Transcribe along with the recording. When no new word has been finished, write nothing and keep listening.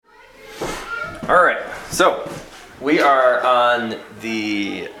So, we are on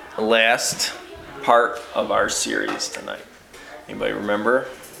the last part of our series tonight. Anybody remember?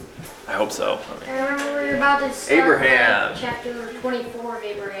 I hope so. I remember we were about to start Abraham. Chapter 24 of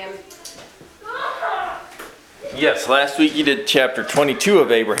Abraham. Yes, last week you did chapter 22 of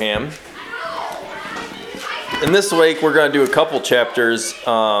Abraham. And this week we're going to do a couple chapters,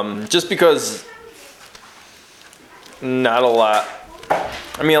 just because not a lot.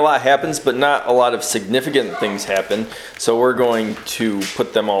 I mean, a lot happens, but not a lot of significant things happen. So we're going to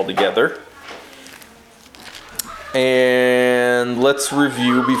put them all together. And let's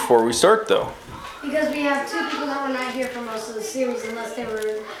review before we start, though. Because we have two people that were not here for most of the series unless they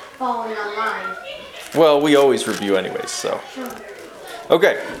were following online. Well, we always review anyways, so. Sure.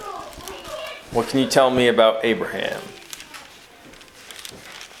 Okay. What can you tell me about Abraham?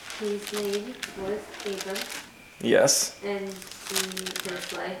 His name was Abram, Yes. and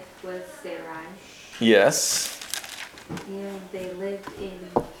his wife was Sarai. Yes. And they lived in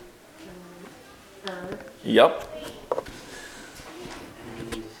Ur. Yep.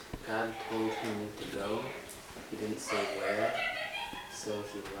 And God told him to go. He didn't say where, so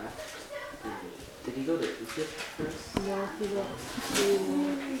he left. Did he go to Egypt first? No, he went to.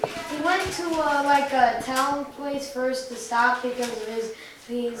 He went to a town place first to stop because of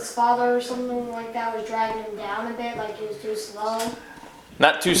his father or something like that was dragging him down a bit, like he was too slow.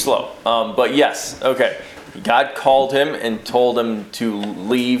 Not too slow, but yes. Okay. God called him and told him to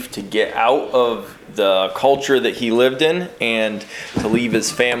leave, to get out of the culture that he lived in and to leave his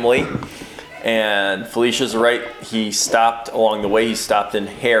family. And Felicia's right. He stopped along the way. He stopped in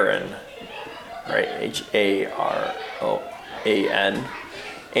Haran. Right, Haran.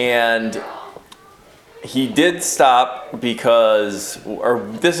 And he did stop because, or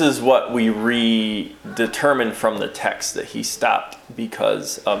this is what we determine from the text, that he stopped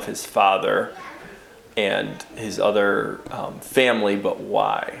because of his father and his other family, but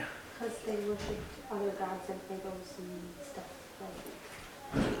why? Because they worshiped other gods and idols and stuff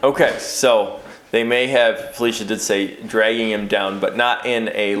like that. Okay, so they may have, Felicia did say, dragging him down, but not in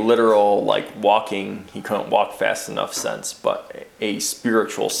a literal, like walking, he couldn't walk fast enough sense, but a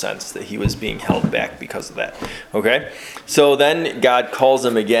spiritual sense that he was being held back because of that. Okay, so then God calls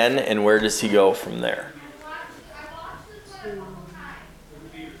him again, and where does he go from there?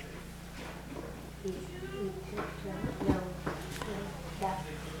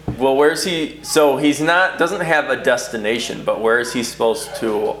 Well, where's he? So he's doesn't have a destination, but where is he supposed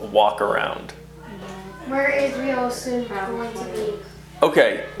to walk around? Where Israel is soon going to be.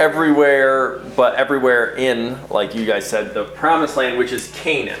 Okay, everywhere, but everywhere in, like you guys said, the promised land, which is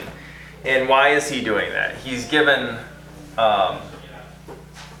Canaan. And why is he doing that? He's given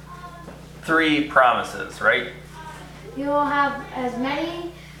 3 promises, right? You will have as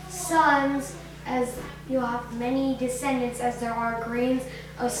many sons as you'll have many descendants as there are grains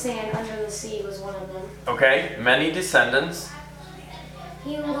of sand under the sea was one of them. Okay, many descendants.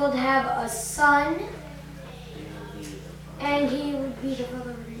 He would have a son, and he would be the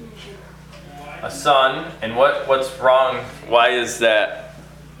father of a nation. A son, and what's wrong? Why is that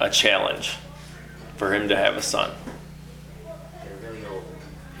a challenge for him to have a son? They're really old.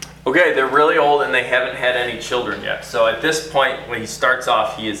 Okay, they're really old and they haven't had any children yet. So at this point, when he starts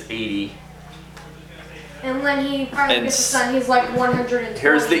off, he is 80. And when he finally gets a son, he's like 120.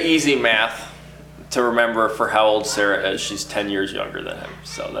 Here's the easy math to remember for how old Sarah is. She's 10 years younger than him.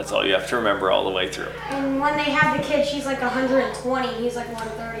 So that's all you have to remember all the way through. And when they have the kid, she's like 120. He's like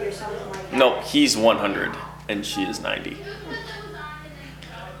 130 or something like that. No, he's 100 and she is 90.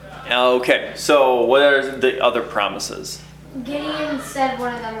 Okay, so what are the other promises? Gideon said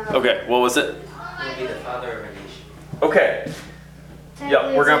one of them earlier. Okay, what was it? He'll be the father of a nation. Okay,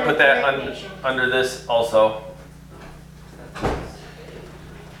 yeah, we're going to put that Nation. under this also.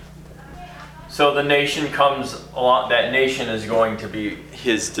 So the nation comes along, that nation is going to be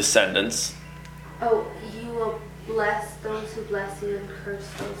his descendants. Oh, you will bless those who bless you and curse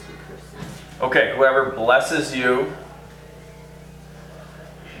those who curse you. Okay, whoever blesses you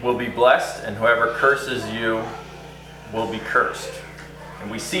will be blessed, and whoever curses you will be cursed. And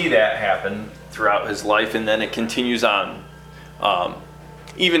we see that happen throughout his life, and then it continues on,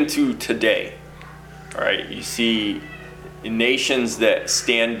 even to today. All right, you see nations that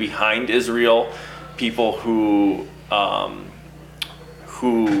stand behind Israel, people who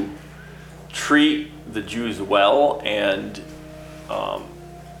treat the Jews well and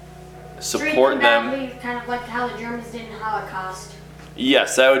support them. Badly, kind of like how the Germans did in Holocaust.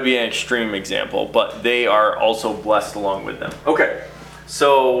 Yes, that would be an extreme example, but they are also blessed along with them. Okay,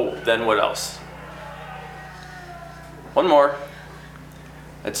 so then what else? One more.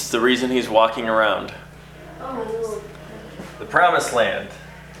 That's the reason he's walking around. Oh. The promised land.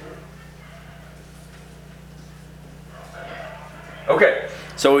 Okay,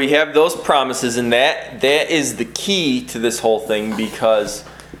 so we have those promises, and that is the key to this whole thing, because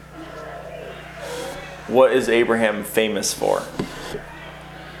what is Abraham famous for?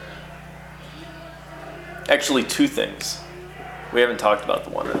 Actually, two things. We haven't talked about the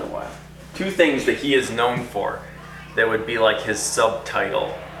one in a while. Two things that he is known for that would be like his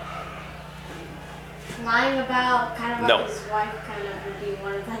subtitle. Lying about, kind of like No. his wife, kind of would be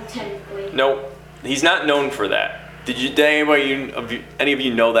one of them technically. Nope, he's not known for that. Did any of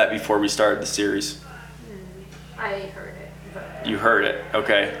you know that before we started the series? I heard it, but You heard it,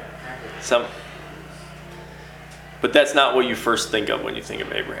 okay. But that's not what you first think of when you think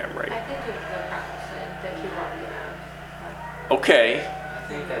of Abraham, I right? think of the promise that he walked around. Okay, I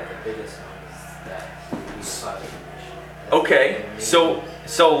think that the biggest one is that he sought a mission. That's okay. the main-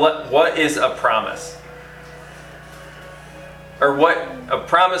 So what is a promise? Or what a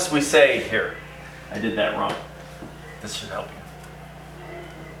promise we say here? I did that wrong. This should help you.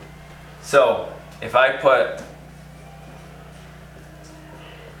 So if I put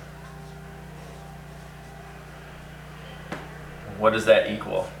what does that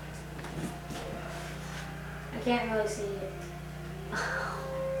equal? I can't really see it.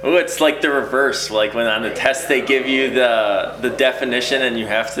 Oh, it's like the reverse. Like when on the test they give you the definition and you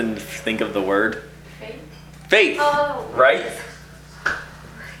have to think of the word. Faith? Faith, Oh. right?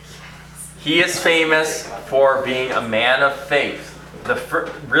 He is famous for being a man of faith.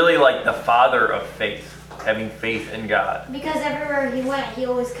 Really like the father of faith, having faith in God. Because everywhere he went, he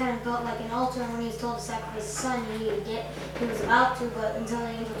always kind of felt like an altar. And when he was told to sacrifice his son, he was about to, but until the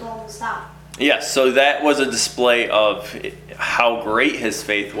angel told him to stop. Yes, so that was a display of how great his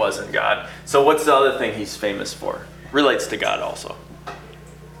faith was in God. So what's the other thing he's famous for? Relates to God also.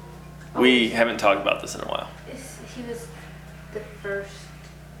 We haven't talked about this in a while. He was the first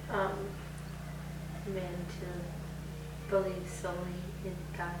man to believe solely in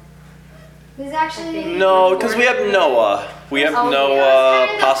God. He's actually No, because we have Noah. We have Oh, yeah. Noah,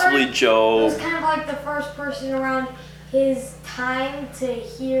 Kind of the possibly first- He Job. was kind of like the first person around his time to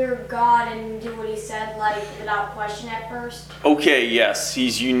hear God and do what he said, like without question at first. Okay, yes,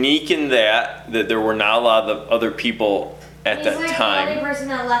 he's unique in that there were not a lot of other people at He's that like the time. only person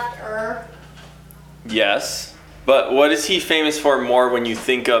that left Ur. Yes, but what is he famous for more when you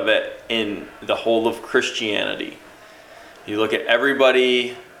think of it in the whole of Christianity? You look at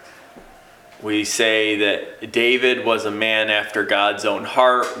everybody, we say that David was a man after God's own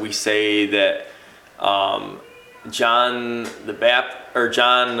heart. We say that John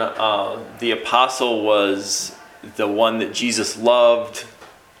the Apostle was the one that Jesus loved.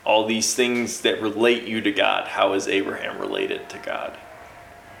 All these things that relate you to God. How is Abraham related to God?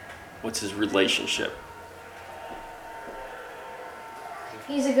 What's his relationship?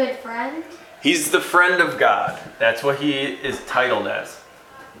 He's a good friend. He's the friend of God. That's what he is titled as.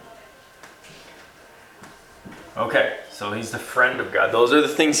 Okay, so he's the friend of God. Those are the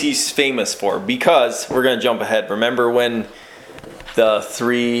things he's famous for, because we're going to jump ahead. Remember when the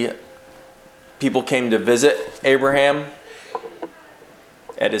three people came to visit Abraham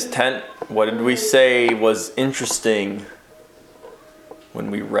at his tent? What did we say was interesting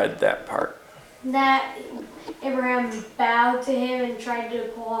when we read that part? That Abraham bowed to him and tried to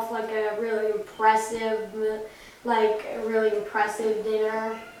pull off like a really impressive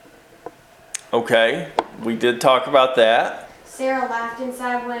dinner. Okay, we did talk about that. Sarah laughed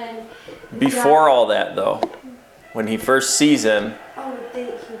inside when Before all that, though, when he first sees him, He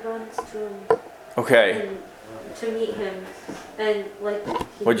runs to him okay, and to meet him, and like.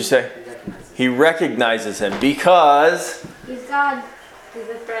 what'd you say? He recognizes him because he's God. He's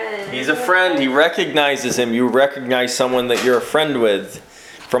a friend. he's a friend. He recognizes him. You recognize someone that you're a friend with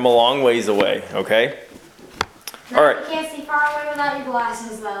from a long ways away, okay? All right. You can't see far away without your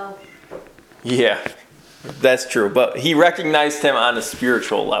glasses, though. Yeah, that's true. But he recognized him on a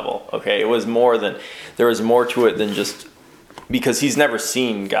spiritual level, okay? There was more to it than just because he's never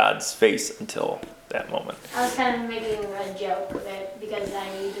seen God's face until that moment. I was kind of making a joke with it because I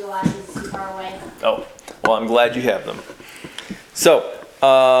need your glasses to see far away. Oh, well, I'm glad you have them. So,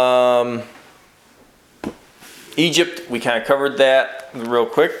 Egypt, we kind of covered that real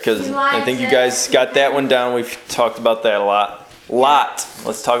quick because I think you guys got that one down. We've talked about that a lot. Lot.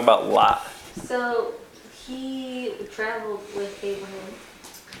 Let's talk about Lot. So he traveled with Abraham,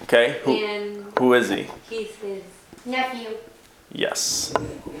 Okay, and who is he? he's his. Nephew. Yes.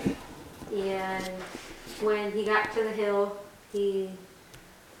 And when he got to the hill, to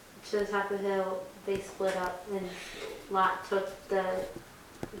the top of the hill, they split up, and Lot took the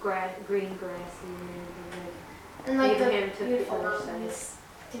green grassland, And like Abraham the took beautiful the other mountains,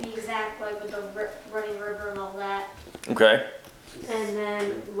 to be exact, like with the running river and all that. Okay. and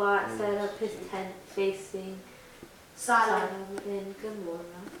then Lot set up his tent facing Sodom. Sodom and Gomorrah.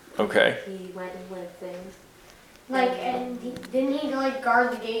 Okay. He went and lived there. Like, and didn't he like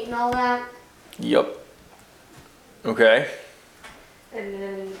guard the gate and all that? Yep. Okay. And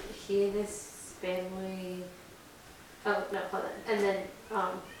then he and his family. Oh no, hold on. And then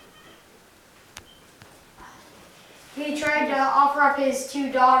He tried to offer up his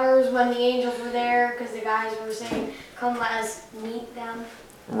 2 daughters when the angels were there because the guys were saying, "Come, let us meet them."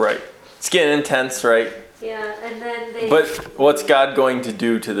 Right. It's getting intense, right? yeah, and then they. But what's God going to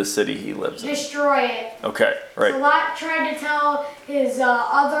do to the city he lives in? Destroy it. Okay. So Right. Lot tried to tell his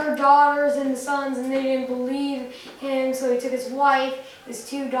other daughters and sons, and they didn't believe him. So he took his wife, his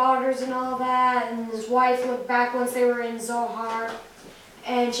 2 daughters, and all that. And his wife looked back once they were in Zohar,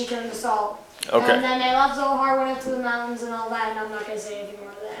 and she turned to salt. Okay. And then they left Zohar, went up to the mountains, and all that. And I'm not gonna say anything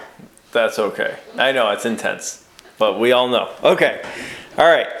more to that. That's okay. I know it's intense, but we all know. Okay. All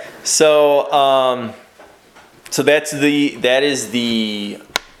right. So so that is the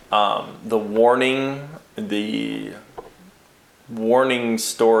warning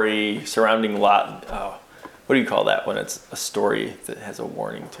story surrounding Lot. What do you call that when it's a story that has a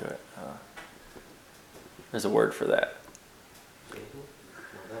warning to it? There's a word for that. Fable?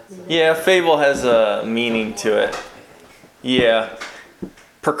 No, that's Yeah, fable has a meaning to it. Yeah.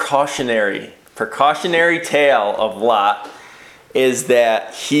 Precautionary tale of Lot is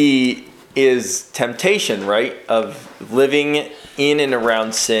that he is temptation, right? Of living in and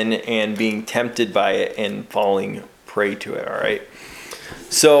around sin and being tempted by it and falling prey to it, all right?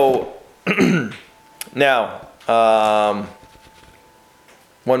 So now,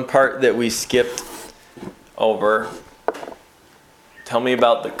 one part that we skipped over, tell me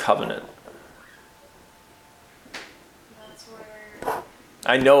about the covenant. That's where,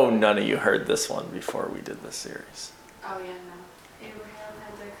 I know none of you heard this one before we did this series. oh yeah, no. Abraham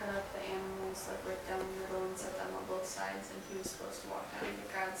had to cut up the animals, like right down the middle and set them on both sides, and he was supposed to walk down,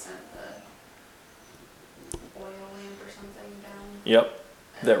 but God sent the oil lamp or something down. Yep,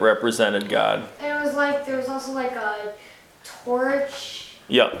 that represented God. And it was like there was also like a torch,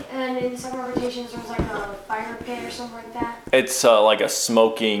 Yep, and in some interpretations there was like a fire pit or something like that. it's like a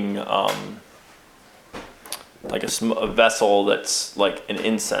smoking, like a vessel that's like an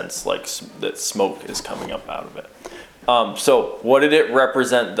incense, like that smoke is coming up out of it. So what did it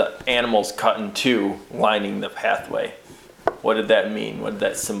represent? The animals cut in 2, lining the pathway. What did that mean? What did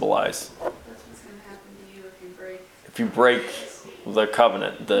that symbolize? That's what's gonna happen to you if you break. If you break the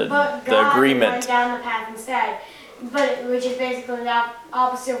covenant, But the God agreement. went down the path instead, which is basically the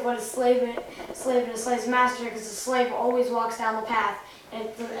opposite of what a slave and a slave's master, because the slave always walks down the path,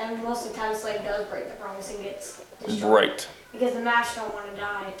 and most of the time the slave does break the promise and gets destroyed. Right. Because the master don't want to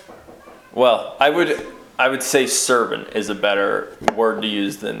die. Well, I would say servant is a better word to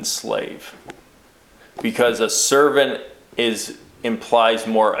use than slave, because a servant implies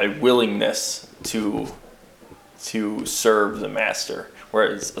more a willingness to serve the master,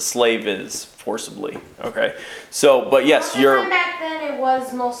 whereas a slave is forcibly. Okay, so but yes, Most of the time back then it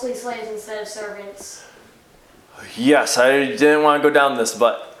was mostly slaves instead of servants. yes, I didn't want to go down this,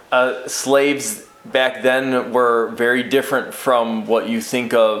 but slaves back then were very different from what you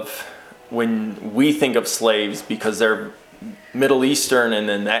think of when we think of slaves, because they're Middle Eastern, and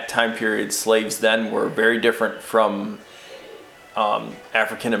in that time period, slaves then were very different from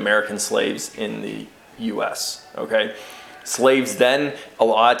African American slaves in the U.S. Okay, slaves then, a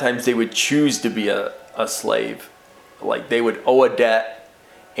lot of times they would choose to be a slave, like they would owe a debt,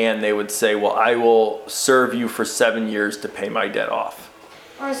 and they would say, "Well, I will serve you for 7 years to pay my debt off."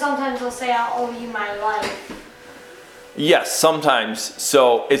 Or sometimes they'll say, "I'll owe you my life." Yes, sometimes.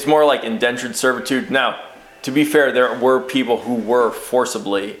 So it's more like indentured servitude. Now, to be fair, there were people who were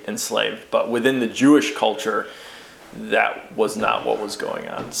forcibly enslaved, but within the Jewish culture, that was not what was going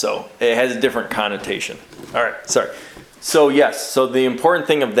on. So it has a different connotation. All right, sorry. So yes, so the important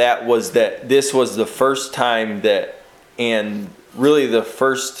thing of that was that this was the first time that, and really the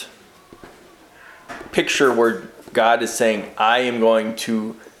first picture where God is saying, I am going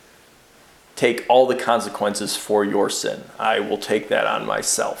to take all the consequences for your sin. I will take that on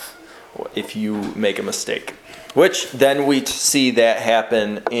myself if you make a mistake. Which then we see that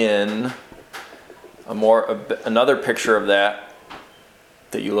happen in another picture of that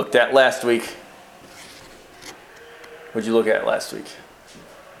you looked at last week. What'd you look at last week?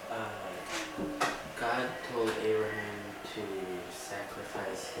 God told Abraham to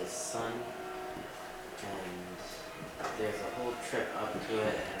sacrifice his son, and there's a whole trip up to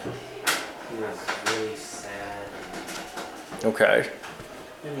it, he was really sad. Okay.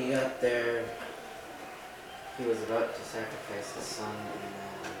 When he got there, he was about to sacrifice his son, and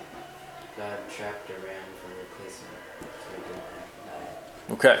then God trapped a ram for replacement, so he didn't have to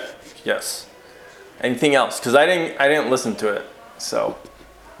die. Okay. Yes. Anything else? Because I didn't listen to it, so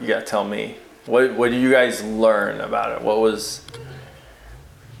you gotta tell me. What did you guys learn about it?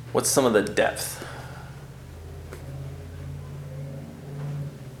 What's some of the depth?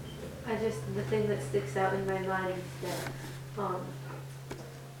 The thing that sticks out in my mind is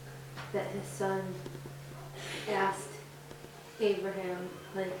that his son asked Abraham,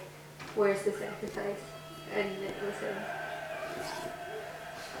 like, where's the sacrifice? And it was him.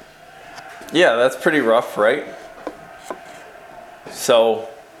 Yeah, that's pretty rough, right? So,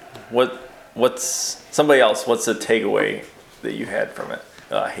 what's somebody else? What's the takeaway that you had from it?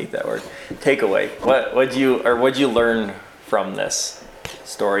 I hate that word. Takeaway. What'd you learn from this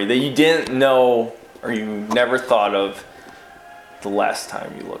story that you didn't know or you never thought of the last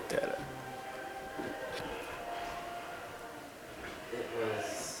time you looked at it? It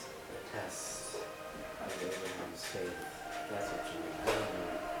was a test of Abraham's faith. That's what you mean. I don't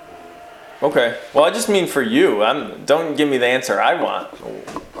know. Okay. Well, I just mean for you. Don't give me the answer I want.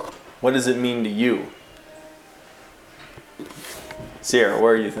 What does it mean to you? Sierra, what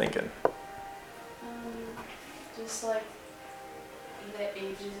are you thinking? Just like the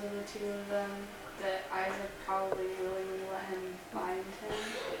ages of the two of them, that Isaac probably willingly let him bind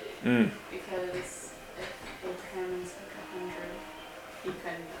him, because if Abraham is like 100, he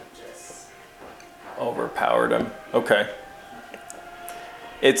couldn't have just Overpowered him. Okay.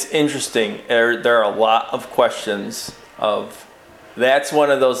 It's interesting. There are a lot of questions of. That's one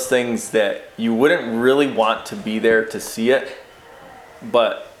of those things that you wouldn't really want to be there to see it,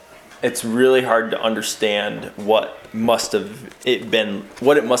 but it's really hard to understand what it must have been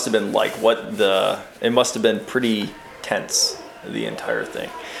like. It must have been pretty tense, the entire thing.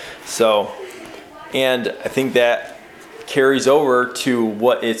 So, and I think that carries over to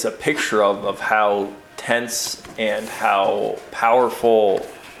what it's a picture of how tense and how powerful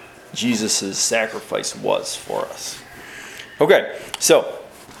Jesus' sacrifice was for us. Okay, so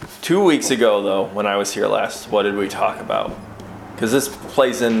 2 weeks ago, though, when I was here last, what did we talk about? Because this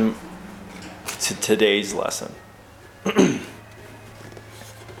plays in to today's lesson.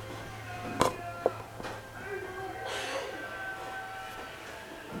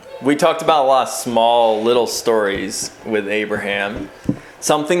 We talked about a lot of small little stories with Abraham.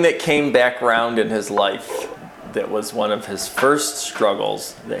 Something that came back around in his life that was one of his first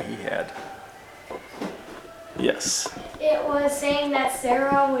struggles that he had. Yes. It was saying that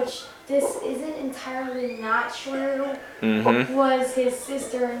Sarah, which this isn't entirely not true, was his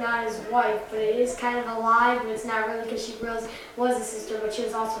sister and not his wife, but it is kind of a lie, but it's not really because she really was his sister, but she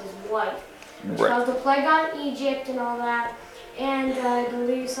was also his wife. She caused the plague on Egypt and all that, and I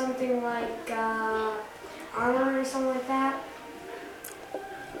believe something like armor or something like that.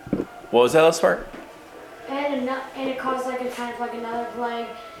 What was that last part? And it caused like a kind of like another plague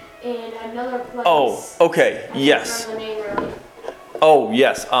in another place. Oh, okay. Yes. I can't remember the name really. Oh,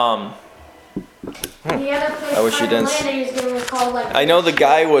 yes. The other place I wish you didn't. land that he was given was called like. I know the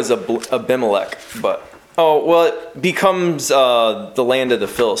guy was Abimelech, but it becomes the land of the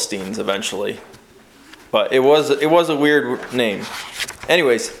Philistines eventually. But it was a weird name.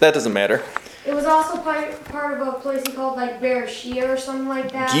 Anyways, that doesn't matter. It was also part of a place he called like Bereshia or something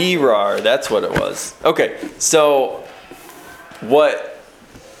like that. Gerar, that's what it was. Okay, so what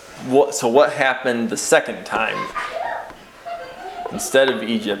happened the second time instead of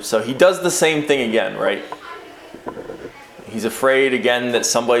Egypt? So he does the same thing again, right? He's afraid again that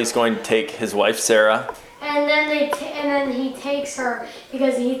somebody's going to take his wife Sarah. And then he takes her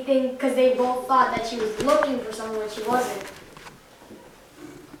because they both thought that she was looking for someone when she wasn't.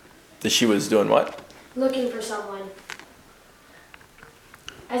 That she was doing what? Looking for someone.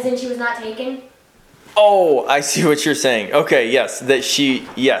 As in she was not taken? Oh, I see what you're saying. Okay, that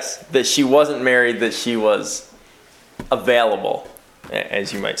she wasn't married, that she was available,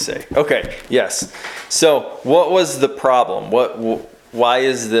 as you might say. Okay, yes. So, what was the problem? Why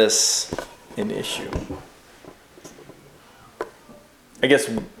is this an issue? I guess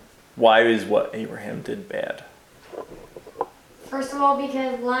why is what Abraham did bad? First of all,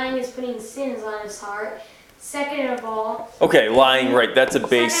 because lying is putting sins on his heart. Second of all... Okay, lying, right, that's a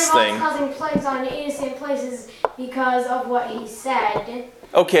base thing. Second of all, causing plagues on innocent places because of what he said.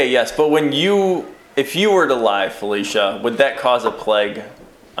 Okay, yes, but if you were to lie, Felicia, would that cause a plague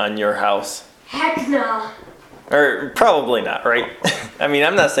on your house? Heck no. Or probably not, right? I mean,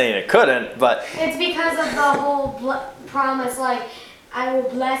 I'm not saying it couldn't, but... It's because of the whole promise, like, I will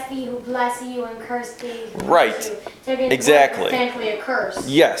bless thee who bless you and curse thee who Right. curse you. So again, Exactly. Thankfully a curse.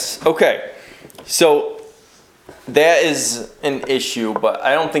 Yes. Okay. So that is an issue, but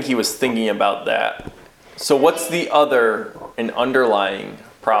I don't think he was thinking about that. So what's the other, an underlying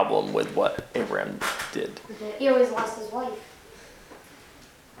problem with what Abraham did? He always lost his wife.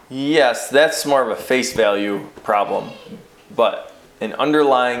 Yes, that's more of a face value problem, but an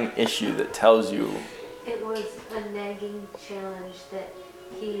underlying issue that tells you, It was a nagging challenge that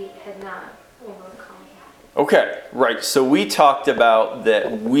he had not overcome. okay, right. So we talked about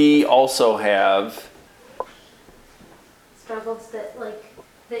that we also have, Struggles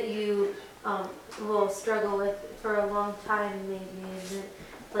that you will struggle with for a long time maybe, and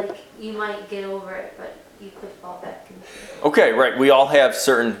then, you might get over it, but you could fall back into it. okay, right. We all have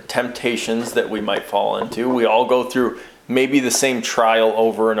certain temptations that we might fall into. We all go through maybe the same trial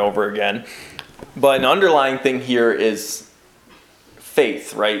over and over again. But an underlying thing here is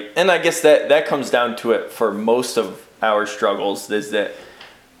faith, right? And I guess that comes down to it for most of our struggles, is that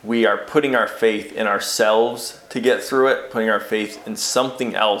we are putting our faith in ourselves to get through it, putting our faith in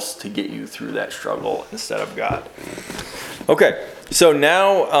something else to get you through that struggle instead of God. Okay, so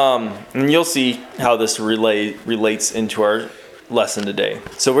now, and you'll see how this relates into our lesson today.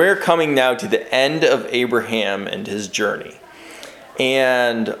 So we're coming now to the end of Abraham and his journey.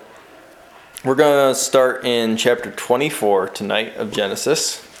 And we're going to start in chapter 24 tonight of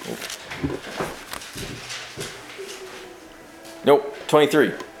Genesis. Nope,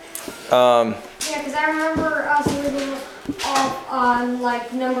 23. Yeah, because I remember us living off on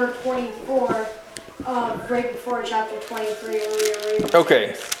number 24, right before chapter 23 where we were reading.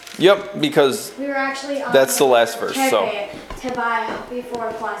 Okay, yep, because We were actually on that's the last verse, so. Tobiah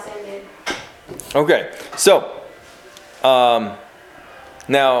before class ended. Okay, so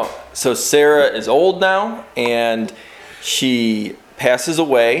now, so Sarah is old now, and she passes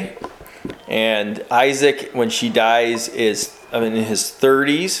away, and Isaac, when she dies, is in his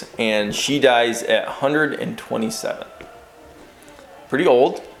 30s, and she dies at 127. Pretty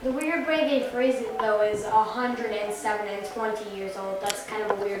old. The weird way they phrase it, though, is 107 and 20 years old. That's kind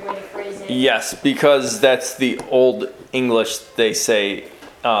of a weird way to phrase it. Yes, because that's the old English. They say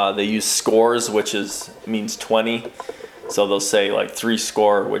they use scores, which means 20. So they'll say like 3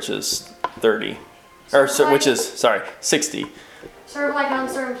 which is 30, or which is 60. Sort of like on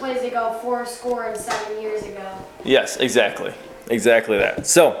certain plays they go 4 and 7 years ago. Yes, exactly that.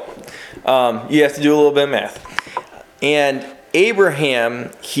 So you have to do a little bit of math. And Abraham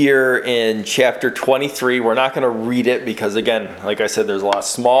here in chapter 23, we're not going to read it because, again, like I said, there's a lot of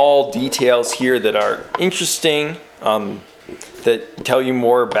small details here that are interesting, that tell you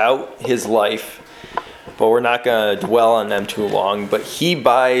more about his life, but we're not going to dwell on them too long. But he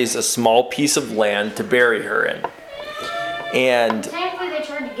buys a small piece of land to bury her in. And Technically they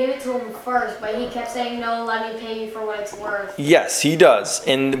tried to give it to him first, but he kept saying, no, let me pay you for what it's worth. yes, he does.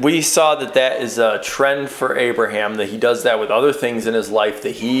 And we saw that is a trend for Abraham, that he does that with other things in his life,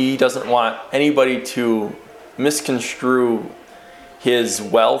 that he doesn't want anybody to misconstrue his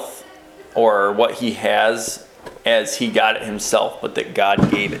wealth or what he has as he got it himself, but that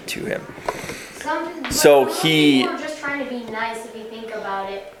God gave it to him. So people are just trying to be nice if you think about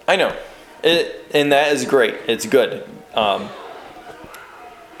it. I know. And that is great. It's good. And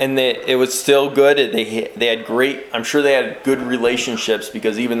it was still good. They had great, I'm sure they had good relationships,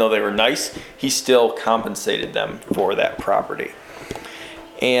 because even though they were nice, he still compensated them for that property.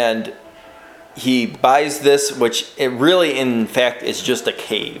 And he buys this, which it really, in fact, is just a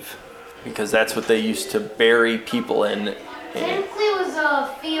cave, because that's what they used to bury people in. Technically it was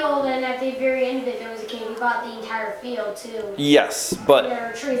a field, and at the very end of it there was a cave. He bought the entire field too. Yes, but There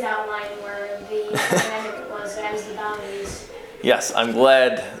are trees outlining where the amendment was, so that was the boundaries. yes, I'm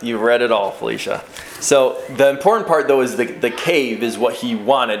glad you read it all, Felicia. So the important part, though, is the cave is what he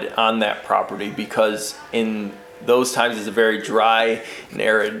wanted on that property, because in those times it's a very dry and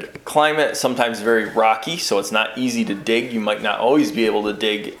arid climate, sometimes very rocky, so it's not easy to dig. You might not always be able to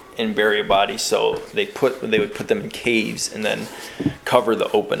dig and bury a body, so they would put them in caves and then cover the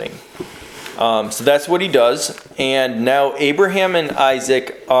opening. So that's what he does. And now Abraham and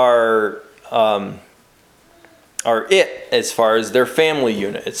Isaac are it as far as their family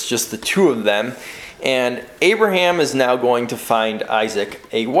unit. It's just the two of them. And Abraham is now going to find Isaac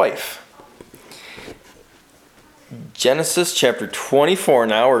a wife. Genesis chapter 24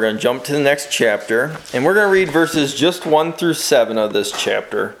 now. We're going to jump to the next chapter. And we're going to read verses just 1 through 7 of this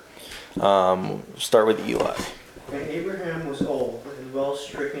chapter. We'll start with Eli. And Abraham was old and well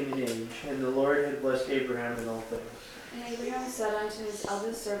stricken in age, and the Lord had blessed Abraham in all things. And Abraham said unto his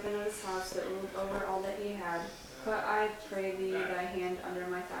eldest servant of his house that ruled over all that he had, Put, I pray thee, thy hand under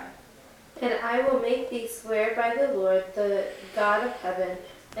my thigh. And I will make thee swear by the Lord, the God of heaven,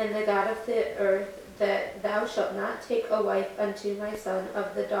 and the God of the earth, that thou shalt not take a wife unto my son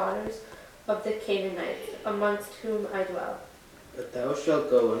of the daughters of the Canaanites, amongst whom I dwell. But thou shalt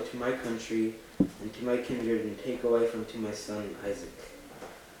go unto my country and to my kindred, and take a wife unto my son Isaac.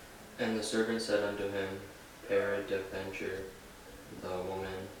 And the servant said unto him, Peradventure, the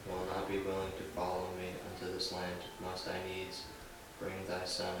woman will not be willing to follow me unto this land. Must I needs bring thy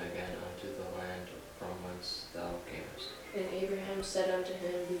son again unto the land from whence thou camest? And Abraham said unto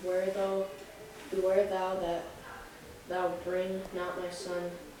him, Beware thou that thou bring not my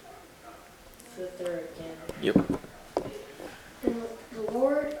son thither again. Yep. And the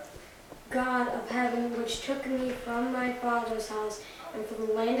Lord God of heaven, which took me from my father's house, and from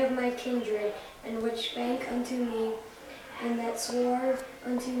the land of my kindred, and which spake unto me, and that swore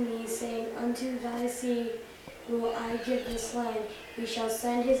unto me, saying, Unto thy seed will I give this land. He shall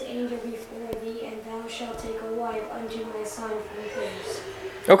send his angel before thee, and thou shalt take a wife unto my son from hers.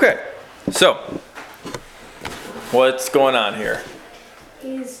 Okay, so what's going on here?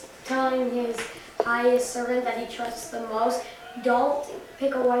 He's telling his highest servant that he trusts the most, don't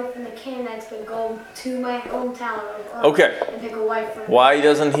pick a wife from the Canaanites, but go to my hometown of Ur Okay, and pick a wife from why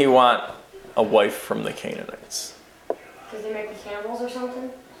doesn't he want a wife from the Canaanites? because they might be cannibals or something.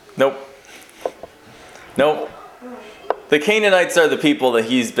 Nope. The Canaanites are the people that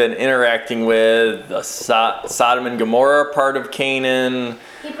he's been interacting with. The Sodom and Gomorrah are part of Canaan.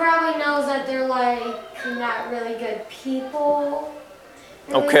 He probably knows that they're like not really good people.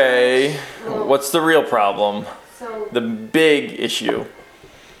 really Okay, Well, what's the real problem? So The big issue.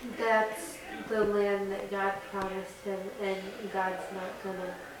 that's the land that God promised him, and God's not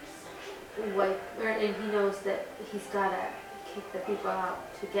gonna and he knows that he's gotta kick the people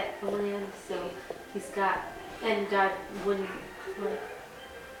out to get the land, so and God wouldn't like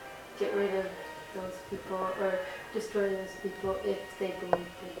get rid of those people or destroy those people if they believed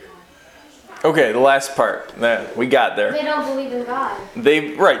in God. Okay, the last part. We got there. They don't believe in God.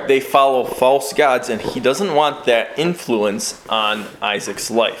 They follow false gods, and he doesn't want that influence on Isaac's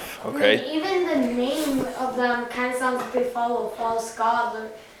life. Okay. Even the name of them kind of sounds like they follow a false god,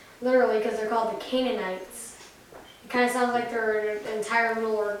 literally, because they're called the Canaanites. It kind of sounds like they're an entire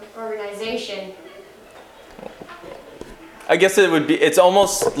little organization. I guess it's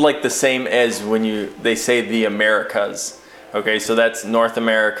almost like the same as when they say the Americas. Okay, so that's North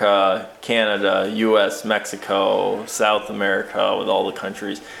America, Canada, US, Mexico, South America, with all the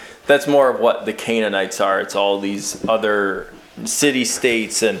countries. That's more of what the Canaanites are. It's all these other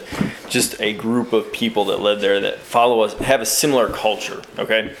city-states and just a group of people that live there that have a similar culture.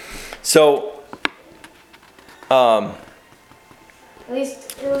 Okay, so At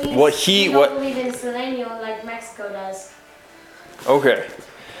least What he- we don't what- believe in selenium like Mexico does. okay,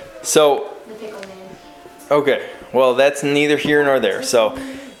 so The pickle man. okay, well that's neither here nor there. So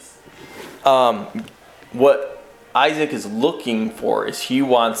what Isaac is looking for is he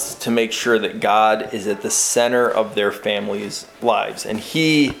wants to make sure that God is at the center of their family's lives, and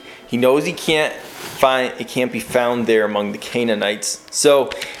he knows it can't be found there among the Canaanites. So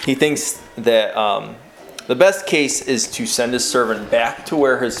he thinks that the best case is to send his servant back to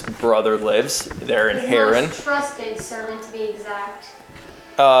where his brother lives, there in His Haran. most trusted servant, to be exact.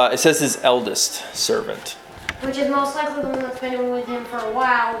 It says his eldest servant. Which is most likely the one that's been with him for a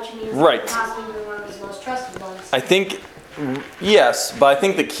while, which means Right. possibly one of his most trusted ones. I think, yes, but I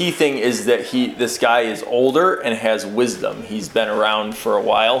think the key thing is that this guy is older and has wisdom. He's been around for a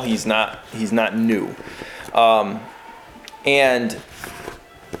while. He's not new, and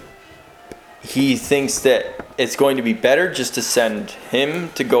he thinks that it's going to be better just to send him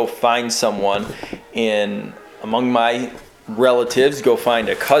to go find someone among my relatives, go find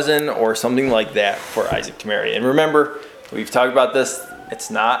a cousin or something like that for Isaac to marry. And remember, we've talked about this. It's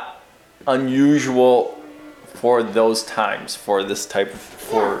not unusual for those times for this type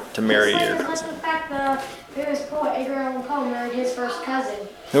to marry your Like cousin. the fact the famous poet Edgar Allan Poe married his first cousin,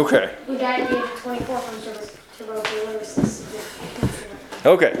 Okay. who died at the age of 24 from tuberculosis.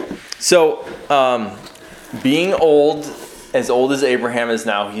 Okay. So, being as old as Abraham is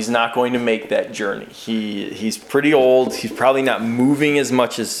now, he's not going to make that journey. He's pretty old. He's probably not moving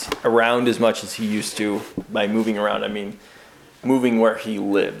around as much as he used to. By moving around, I mean moving where he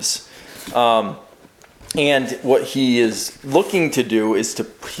lives. And what he is looking to do is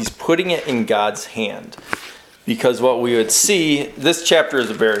he's putting it in God's hand. Because what we would see, this chapter is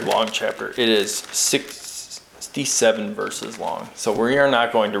a very long chapter. It is 67 verses long. So we are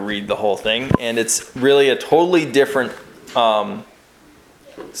not going to read the whole thing. And it's really a totally different,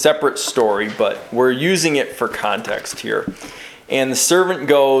 separate story, but we're using it for context here. And the servant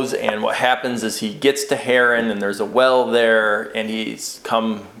goes, and what happens is he gets to Haran, and there's a well there, and he's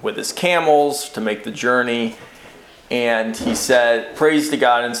come with his camels to make the journey. And he said, prays to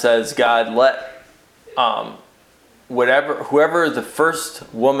God and says, God, let whoever the first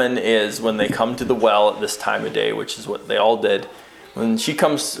woman is when they come to the well at this time of day, which is what they all did, when she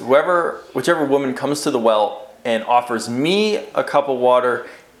comes, whichever woman comes to the well and offers me a cup of water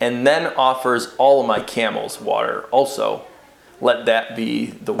and then offers all of my camels water also, let that be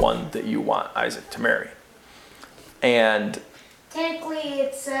the one that you want Isaac to marry. And Technically,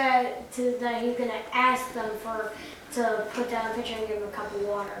 it said that he's gonna ask them to put down a picture and give him a cup of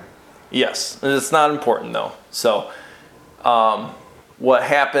water. yes, it's not important though. So what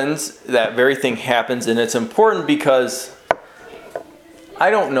happens, that very thing happens, and it's important because I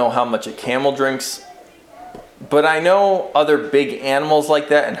don't know how much a camel drinks, but I know other big animals like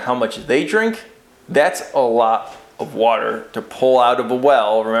that and how much they drink. That's a lot of water to pull out of a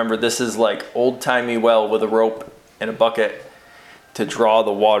well. Remember, this is like old-timey well with a rope and a bucket to draw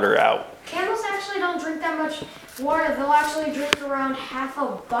the water out. Camels actually don't drink that much water. They'll actually drink around half a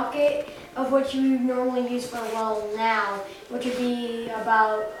bucket of what you normally use for a well now, which would be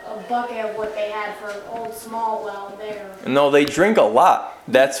about a bucket of what they had for an old small well there. No, they drink a lot.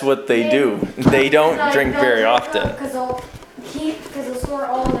 That's what they do. They don't drink very often. Because they'll store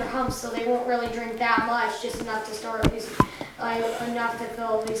all in their humps, so they won't really drink that much, just enough to store at least enough to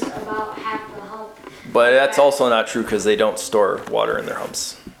fill at least about half the hump. But that's also not true because they don't store water in their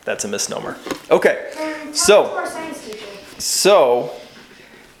humps. That's a misnomer. Okay, And so- talk to our science teacher. so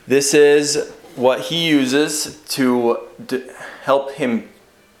this is what he uses to help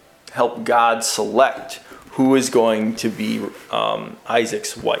God select who is going to be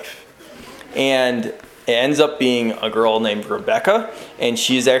Isaac's wife. And it ends up being a girl named Rebecca, and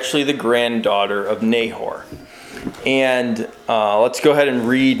she's actually the granddaughter of Nahor. And let's go ahead and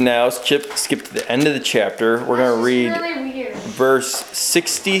read now. Skip to the end of the chapter. We're going to read It's really weird. verse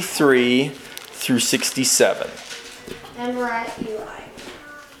 63 through 67. And we're at Eli.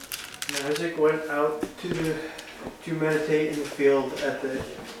 And Isaac went out to meditate in the field at the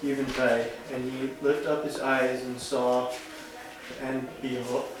eventide, and he lifted up his eyes and saw, and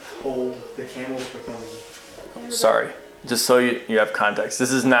behold, the camels were coming. Sorry, just so you have context.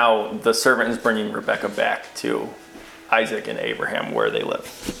 This is now the servant is bringing Rebecca back to Isaac and Abraham where they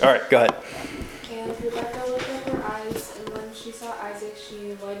live. All right, go ahead. And Rebekah lifted up her eyes, and when she saw Isaac,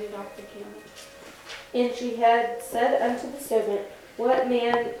 she lighted off the camel. And she had said unto the servant, What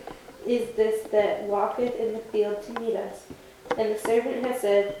man is this that walketh in the field to meet us? And the servant had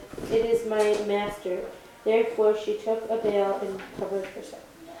said, It is my master. Therefore she took a veil and covered herself.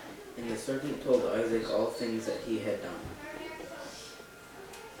 And the servant told Isaac all things that he had done.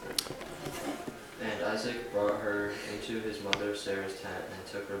 And Isaac brought her into his mother Sarah's tent and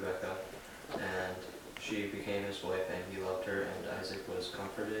took Rebekah, and she became his wife, and he loved her, and Isaac was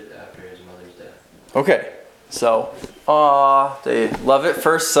comforted after his mother's death. Okay, so they love at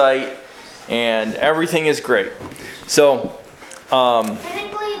first sight, and everything is great. So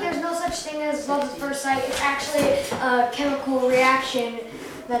Technically, there's no such thing as love at first sight. It's actually a chemical reaction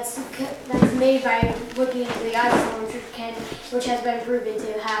that's made by looking into the eyes of someone, which has been proven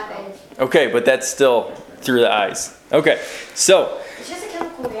to happen. okay, but that's still through the eyes. Okay, so It's just a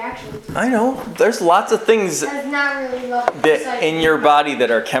chemical reaction. I know there's lots of things That's not really love at first that sight. in your body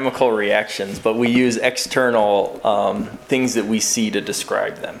that are chemical reactions, but we use external things that we see to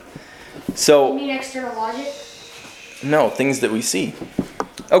describe them. You So mean external logic? no, things that we see.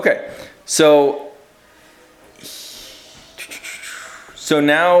 Okay, so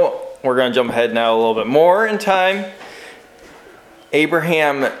now we're going to jump ahead now a little bit more in time.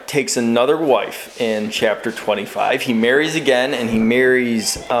 Abraham takes another wife in chapter 25. He marries again, and he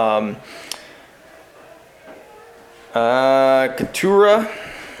marries Keturah,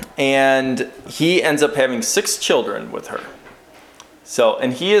 and he ends up having 6 children with her. So,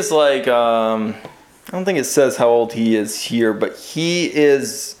 and he is like, I don't think it says how old he is here, but he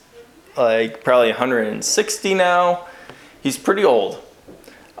is like probably 160 now. He's pretty old.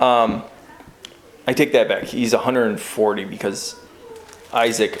 I take that back. He's 140 because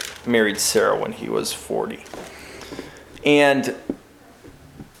Isaac married Sarah when he was 40. And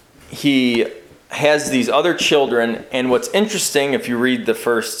he has these other children, and what's interesting, if you read the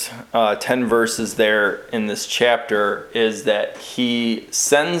first 10 verses there in this chapter, is that he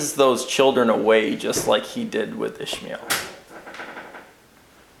sends those children away just like he did with Ishmael.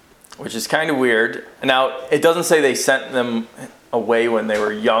 which is kind of weird. Now, it doesn't say they sent them away when they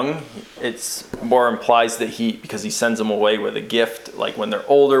were young. It's more implies that because he sends them away with a gift, like when they're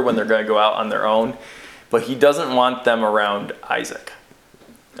older, when they're going to go out on their own. But he doesn't want them around Isaac,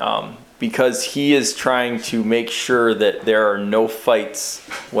 because he is trying to make sure that there are no fights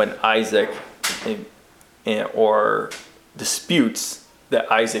when Isaac or disputes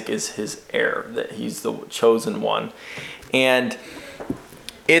that Isaac is his heir, that he's the chosen one. And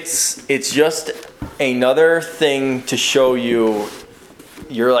it's just another thing to show you,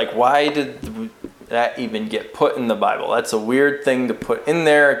 you're like, why did that even get put in the Bible? That's a weird thing to put in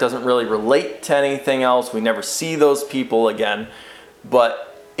there. It doesn't really relate to anything else. We never see those people again.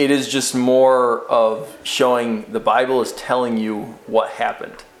 But it is just more of showing the Bible is telling you what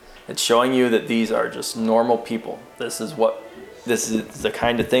happened. It's showing you that these are just normal people. This is the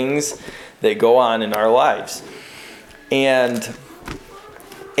kind of things that go on in our lives. And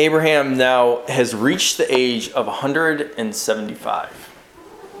Abraham now has reached the age of 175,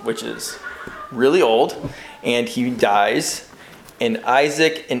 which is really old, and he dies. And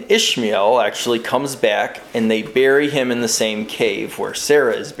Isaac and Ishmael actually comes back, and they bury him in the same cave where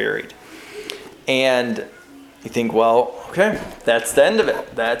Sarah is buried. And you think, well, okay, that's the end of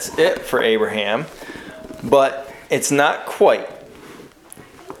it. That's it for Abraham. But it's not quite.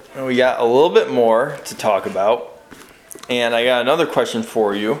 We got a little bit more to talk about. And I got another question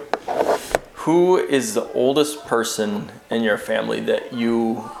for you. Who is the oldest person in your family that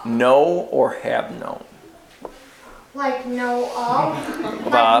you know or have known? Like know of? Bob?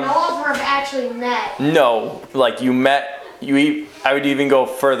 Like know of or have actually met? No, like you met, I would even go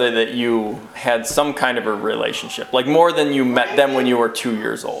further that you had some kind of a relationship. Like more than you met them when you were 2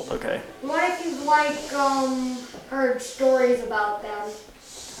 years old, okay? What if you've heard stories about them?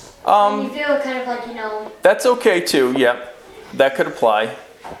 And you feel kind of like, That's okay too, yep. That could apply.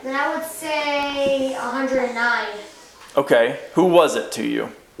 Then I would say 109. Okay, who was it to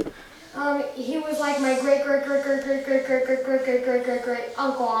you? He was like my great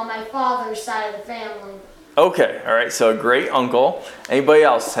uncle on my father's side of the family. Okay, all right, so a great uncle. Anybody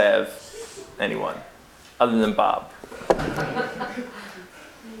else have anyone other than Bob?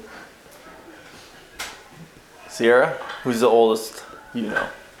 Sierra, who's the oldest you know?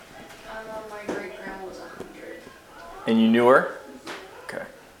 My great grandma was 100. And you knew her? Okay.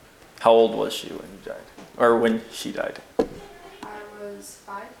 How old was she when you died? Or when she died? I was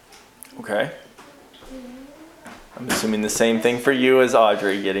 5. Okay. I'm assuming the same thing for you as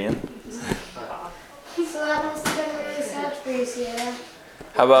Audrey, Gideon. So that must have been really sad for you, Sierra.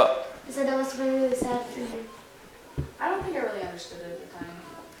 How about, I said that must have been really sad for you. I don't think I really understood it at the time.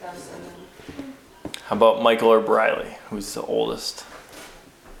 That was so young. how about Michael or Briley? Who's the oldest?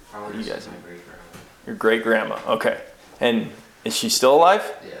 Probably You just guys- my great grandma. Your great grandma. Okay. And is she still alive?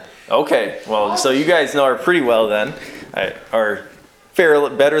 Yeah. Okay. Well, so you guys know her pretty well then. Or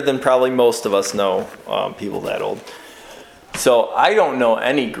fairly better than probably most of us know people that old. So I don't know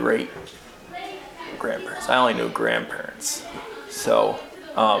any great grandparents. I only know grandparents. So,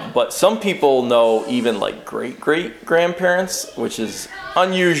 but some people know even like great grandparents, which is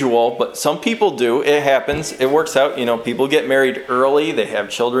unusual, but some people do. It happens. It works out. People get married early. They have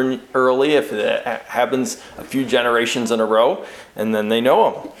children early if it happens a few generations in a row, and then they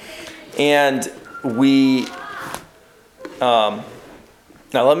know them. And we, now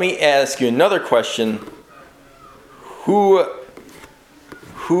let me ask you another question. Who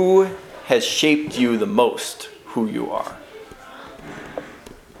has shaped you the most? Who you are?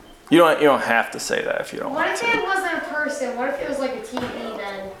 You don't have to say that if you don't What want if to. it wasn't a person? What if it was like a TV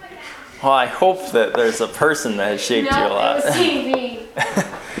then? Well, I hope that there's a person that has shaped you a lot. It was TV.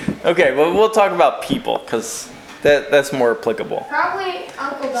 Okay, well, we'll talk about people because that's more applicable. Probably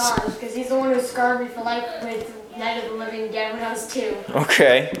Uncle Don, because he's the one who scarred me for life with Night of the Living Dead when I was 2.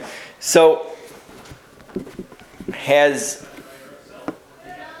 Okay, so has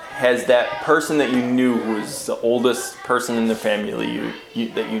that person that you knew who was the oldest person in the family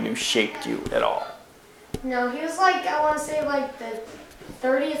that you knew shaped you at all? No, he was like, I want to say like the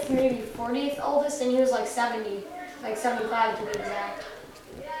 30th, maybe 40th oldest, and he was like 70, like 75 to be exact.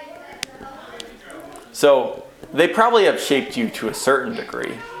 So they probably have shaped you to a certain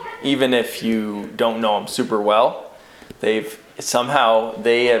degree, even if you don't know them super well. They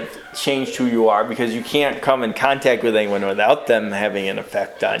have changed who you are because you can't come in contact with anyone without them having an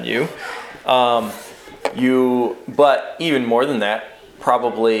effect on you. But even more than that,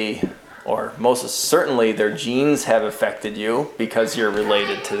 probably, or most certainly, their genes have affected you because you're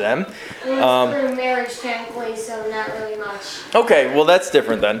related to them. It was through marriage technically, so not really much. Okay, well that's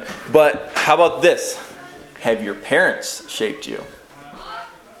different then. But how about this? Have your parents shaped you?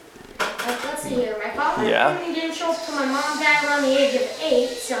 here. My father Yeah. and didn't show up to my mom and dad around the age of 8,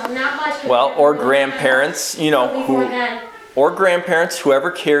 so not much. Well, or grandparents, you know, Before who, then. or grandparents,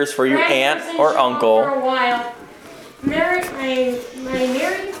 whoever cares for you, aunt Grandparents or didn't show up uncle. For a while. My married to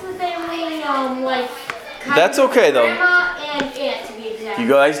the family, like. kind That's of okay, though. Grandma and aunt, to be exact. You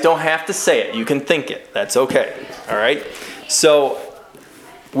guys don't have to say it. You can think it. That's okay. All right? So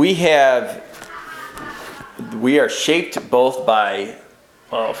we are shaped both by,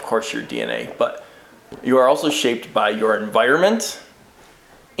 well, of course, your DNA, but you are also shaped by your environment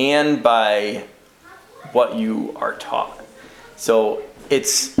and by what you are taught. So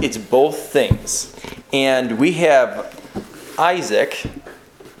it's both things. And we have Isaac,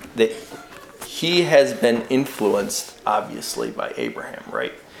 that he has been influenced, obviously, by Abraham,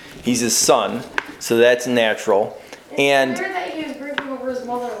 right? He's his son, so that's natural. And I heard that he was grieving over his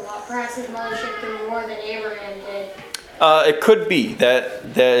mother a lot. Perhaps his mother shaped him more than Abraham did. it could be.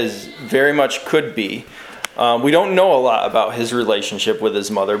 That is very much could be. We don't know a lot about his relationship with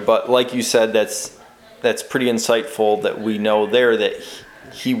his mother, but like you said, that's pretty insightful that we know there that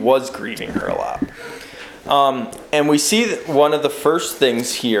he was grieving her a lot. And we see that one of the first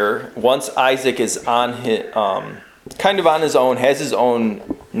things here, once Isaac is on his, kind of on his own, has his own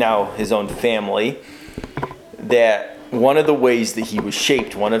family, that one of the ways that he was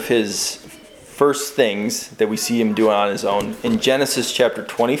shaped, one of his first things that we see him doing on his own, in Genesis chapter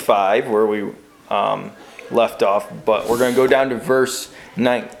 25, where we left off, but we're going to go down to verse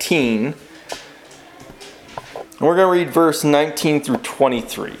 19. And we're going to read verse 19 through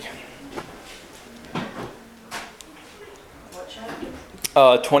 23. What chapter?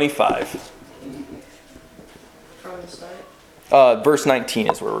 25. From the start? Verse 19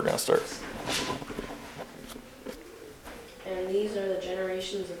 is where we're going to start. And these are the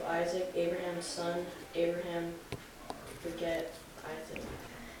generations of Isaac, Abraham's son. Abraham begat Isaac.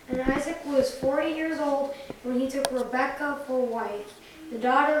 And Isaac was 40 years old when he took Rebekah for wife, the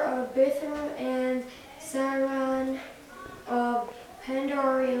daughter of Bethuel and Saran of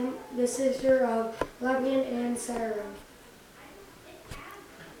Pandorium, the sister of Laban and Saran.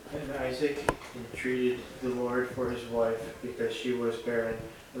 And Isaac entreated the Lord for his wife because she was barren,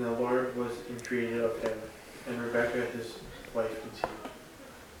 and the Lord was entreated of him. And Rebekah his wife conceived.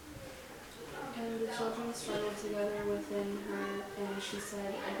 And the children struggled together within her, and she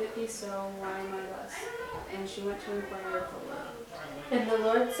said, If it be so, why am I thus? And she went to inquire of the Lord. And the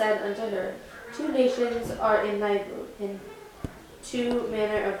Lord said unto her, 2 nations are in thy womb, and 2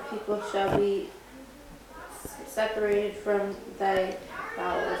 manner of people shall be separated from thy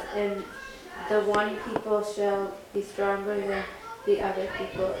bowels, and the one people shall be stronger than the other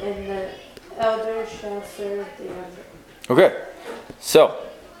people, and the elder shall serve the younger. Okay, so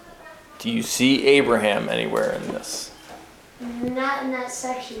do you see Abraham anywhere in this? Not in that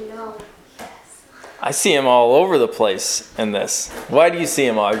section, no. I see him all over the place in this. Why do you see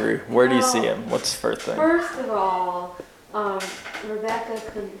him, Audrey? Where do you see him? What's the first thing? First of all, Rebecca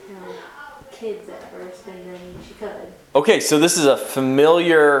couldn't have kids at first, and then she could. Okay, so this is a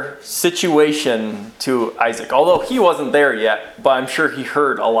familiar situation to Isaac, although he wasn't there yet, but I'm sure he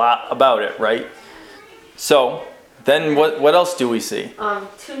heard a lot about it, right? So then what else do we see?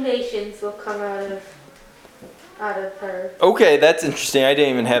 2 nations will come out of her. Okay, that's interesting. I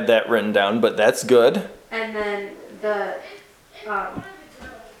didn't even have that written down, but that's good. And then the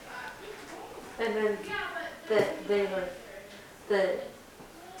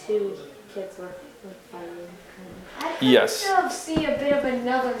 2 kids were fighting. I Yes. kind of see a bit of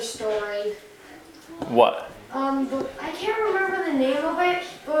another story. What? But I can't remember the name of it,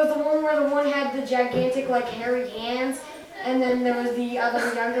 but it was the one where the one had the gigantic, like, hairy hands, and then there was the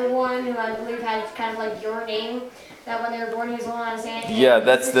other younger one who I believe had kind of like your name, that when they were born he was holding on his hand. Yeah,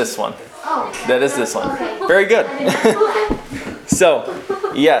 that's this one. Oh. That is this one. Okay. Very good. I did not know that. So,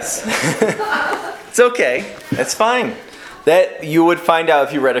 yes. It's okay. That's fine. That you would find out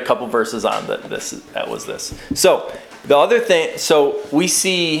if you read a couple verses on that was this. So, the other thing, so we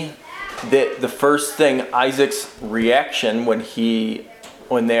see that the first thing, Isaac's reaction when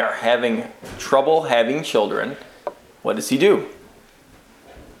they are having trouble having children, what does he do?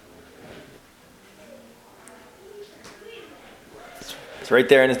 It's right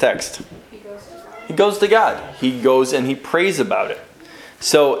there in the text. He goes to God. He goes and he prays about it.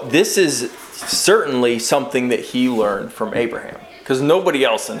 So this is certainly something that he learned from Abraham, because nobody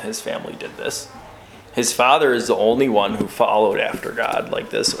else in his family did this. His father is the only one who followed after God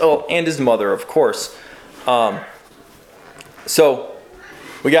like this. Oh, and his mother, of course. So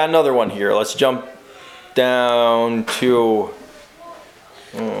we got another one here. Let's jump down to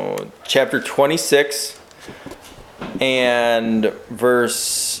chapter 26 and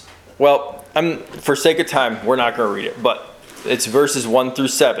verse Well, for sake of time, we're not going to read it, but it's verses 1 through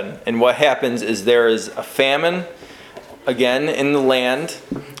 7. And what happens is there is a famine again in the land.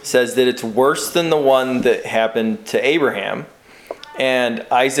 It says that it's worse than the one that happened to Abraham. And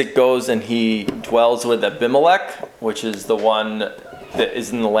Isaac goes and he dwells with Abimelech, which is the one that is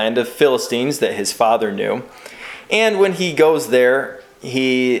in the land of Philistines that his father knew. And when he goes there,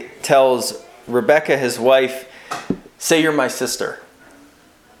 he tells Rebekah, his wife, "Say you're my sister."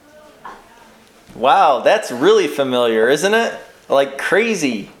 Wow, that's really familiar, isn't it? Like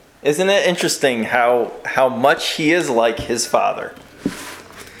crazy. Isn't it interesting how much he is like his father?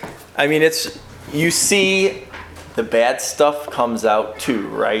 I mean, you see the bad stuff comes out too,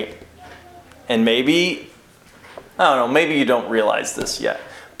 right? And maybe, I don't know, maybe you don't realize this yet,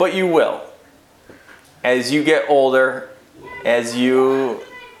 but you will. As you get older, as you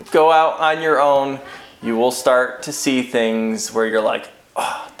go out on your own, you will start to see things where you're like,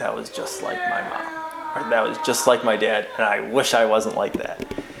 oh, that was just like my mom. Or that was just like my dad, and I wish I wasn't like that.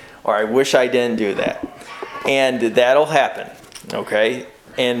 Or I wish I didn't do that. And that'll happen, okay?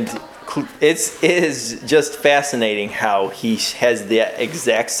 And it is just fascinating how he has the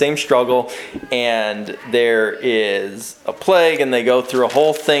exact same struggle, and there is a plague, and they go through a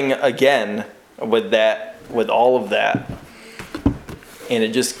whole thing again with that, with all of that. And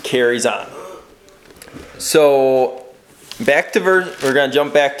it just carries on. So back to we're going to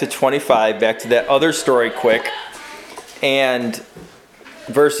jump back to 25, back to that other story quick. And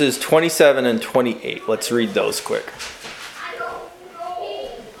verses 27 and 28. Let's read those quick.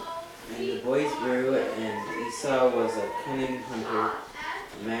 And the boys grew, and Esau was a cunning hunter,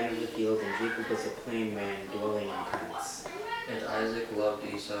 a man of the field, and Jacob was a plain man, dwelling in tents. And Isaac loved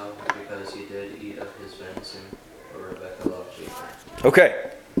Esau because he did eat of his venison, but Rebekah loved Jacob.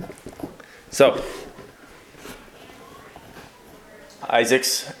 Okay. So,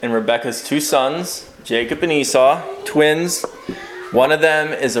 Isaac's and Rebekah's two sons, Jacob and Esau, twins. One of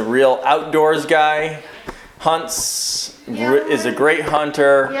them is a real outdoors guy, hunts, is a great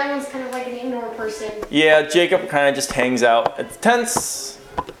hunter. The other one's kind of like an indoor person. Yeah, Jacob kind of just hangs out at the tents.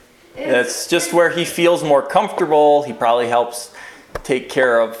 That's just where he feels more comfortable. He probably helps take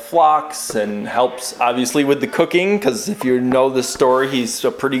care of flocks and helps obviously with the cooking, because if you know the story, he's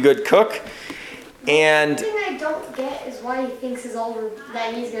a pretty good cook. And the thing I don't get is why he thinks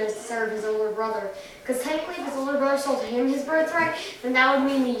that he's going to serve his older brother. Because technically, if his older brother sold him his birthright, then that would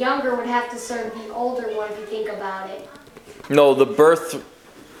mean the younger would have to serve the older one. If you think about it. no, the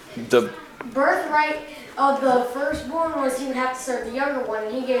birthright of the firstborn was he would have to serve the younger one,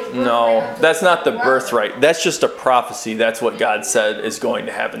 and he gave his birthright No, up to that's the not the brother. birthright. That's just a prophecy. That's what God said is going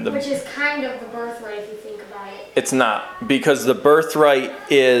to happen. Which is kind of the birthright if you think about it. It's not, because the birthright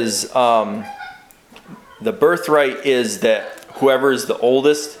is that whoever is the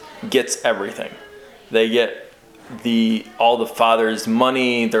oldest gets everything. They get all the father's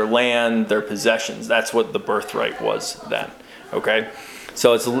money, their land, their possessions. That's what the birthright was then. Okay,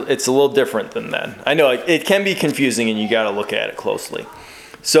 so it's a little different than then. I know it can be confusing, and you got to look at it closely.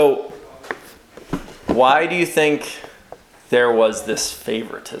 So, why do you think there was this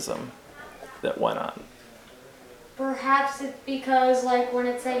favoritism that went on? Perhaps it's because, like, when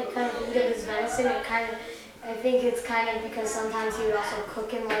it's saying kind of eat of his venison, I think it's kind of because sometimes he would also cook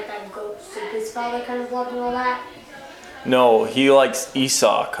him like that goat soup his father kind of loved and all that. No, he likes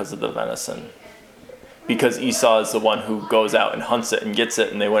Esau because of the venison. Because Esau is the one who goes out and hunts it and gets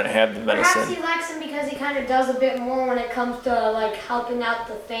it, and they wouldn't have the Perhaps venison. he likes him because he kind of does a bit more when it comes to like helping out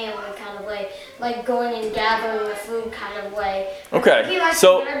the family kind of way, like going and gathering the food kind of way. Okay, He likes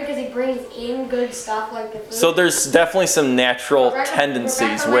so- him better because he brings in good stuff like the food. So there's definitely some natural Rebecca tendencies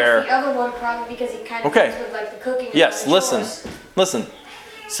likes where... the other one probably because he kind of Okay. helps with like the cooking. and Yes, the listen. chores.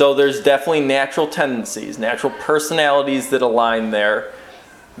 So there's definitely natural tendencies, natural personalities that align there,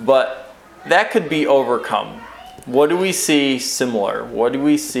 but that could be overcome. What do we see similar? What do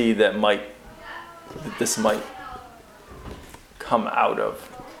we see that this might come out of?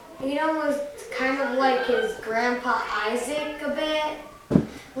 He almost kind of like his grandpa Isaac a bit.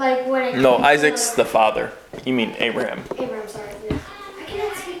 Like when it No, comes Isaac's to the father. You mean Abraham. Abraham, sorry. Yeah. I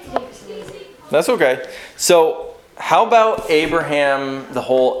cannot speak today for some reason. That's okay. So how about Abraham, the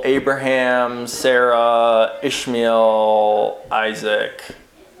whole Abraham, Sarah, Ishmael, Isaac?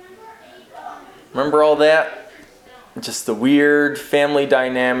 Remember all that? Just the weird family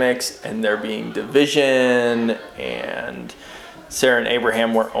dynamics, and there being division, and Sarah and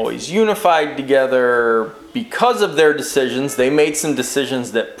Abraham weren't always unified together because of their decisions. They made some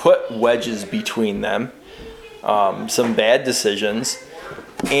decisions that put wedges between them, some bad decisions.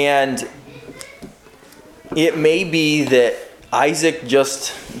 And it may be that Isaac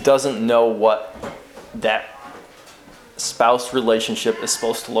just doesn't know what that spouse relationship is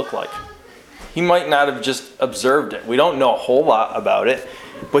supposed to look like. He might not have just observed it. We don't know a whole lot about it,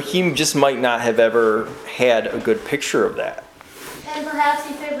 but he just might not have ever had a good picture of that. And perhaps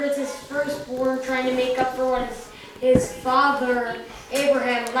he favorites his firstborn, trying to make up for what his father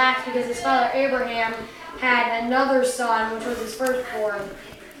Abraham lacked, because his father Abraham had another son, which was his firstborn.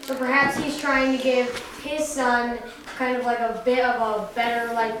 So perhaps he's trying to give his son kind of like a bit of a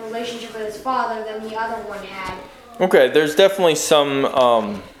better like relationship with his father than the other one had. Okay, there's definitely some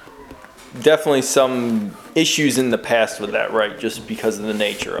issues in the past with that, right? Just because of the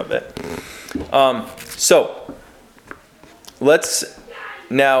nature of it. So let's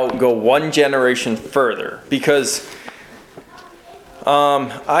now go one generation further, because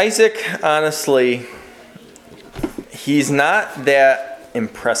Isaac, honestly, he's not that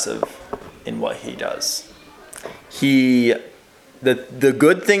impressive in what he does. The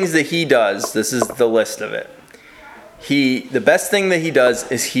good things that he does, this is the list of it. The best thing that he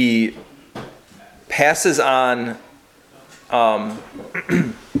does is he passes on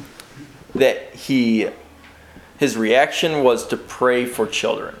his reaction was to pray for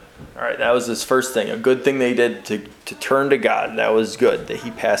children. All right, that was his first thing. A good thing they did to turn to God. That was good that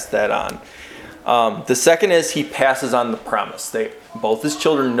he passed that on. The second is he passes on the promise. Both his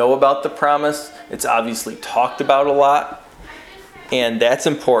children know about the promise. It's obviously talked about a lot, and that's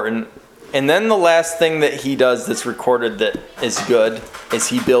important. And then the last thing that he does that's recorded that is good is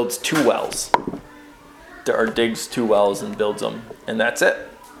he builds 2 wells. Or digs 2 wells and builds them. And that's it.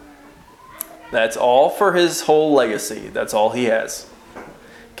 That's all for his whole legacy. That's all he has.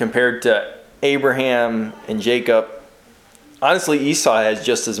 Compared to Abraham and Jacob, honestly, Esau has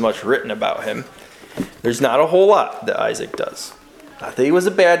just as much written about him. There's not a whole lot that Isaac does. Not that he was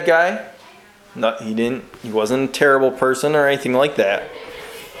a bad guy. He wasn't a terrible person or anything like that.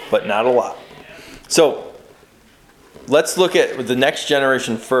 But not a lot. So let's look at the next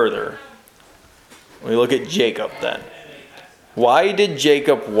generation further. We look at Jacob then. Why did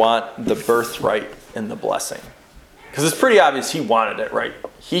Jacob want the birthright and the blessing? Because it's pretty obvious he wanted it, right?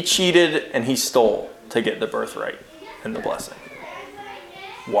 He cheated and he stole to get the birthright and the blessing.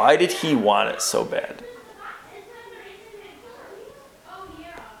 Why did he want it so bad?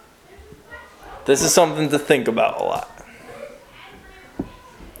 This is something to think about a lot.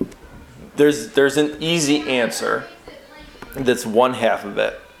 There's an easy answer that's one half of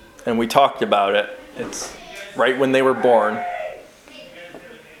it, and we talked about it. It's right when they were born.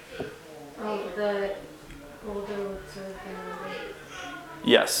 The older would serve the younger.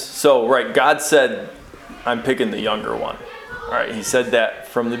 Yes. So, right, God said, I'm picking the younger one. All right, he said that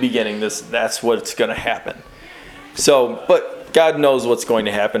from the beginning. That's what's going to happen. So, but God knows what's going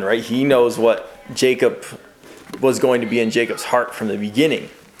to happen, right? He knows what Jacob was going to be in Jacob's heart from the beginning.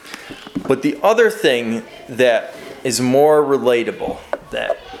 But the other thing that is more relatable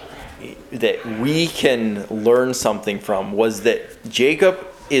that we can learn something from was that Jacob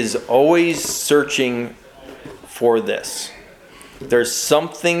is always searching for this. There's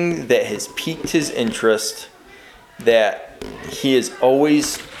something that has piqued his interest, that he is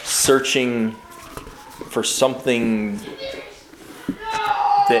always searching for something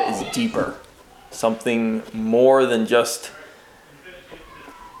that is deeper, something more than just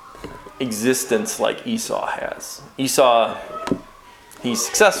existence like Esau has. Esau, he's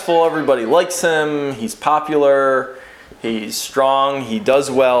successful, everybody likes him, he's popular, he's strong, he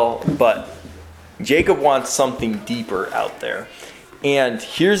does well, but Jacob wants something deeper out there. And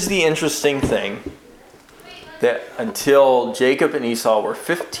here's the interesting thing, that until Jacob and Esau were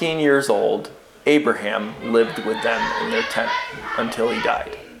 15 years old, Abraham lived with them in their tent until he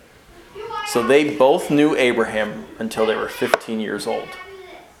died. So they both knew Abraham until they were 15 years old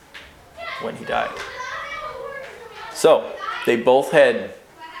when he died. So they both had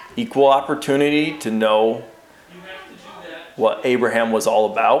equal opportunity to know what Abraham was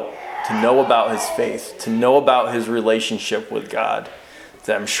all about, to know about his faith, to know about his relationship with God.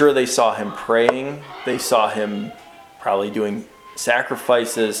 I'm sure they saw him praying, they saw him probably doing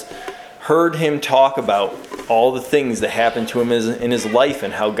sacrifices, heard him talk about all the things that happened to him in his life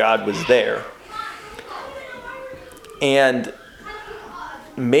and how God was there. And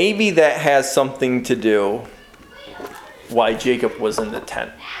maybe that has something to do why Jacob was in the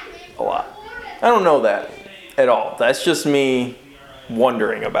tent a lot. I don't know that at all. That's just me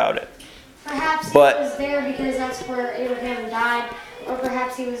wondering about it. Perhaps he was there because that's where Abraham died, or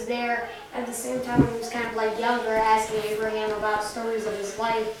perhaps he was there at the same time when he was kind of like younger, asking Abraham about stories of his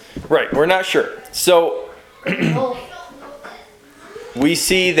life. Right, we're not sure. So we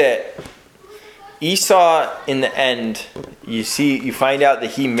see that Esau, in the end, you find out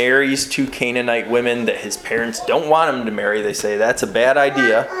that he marries 2 Canaanite women that his parents don't want him to marry. They say that's a bad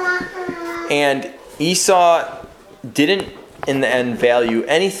idea. And Esau didn't, in the end, value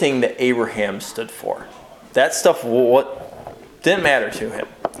anything that Abraham stood for. That stuff didn't matter to him.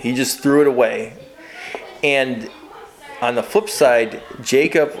 He just threw it away. And on the flip side,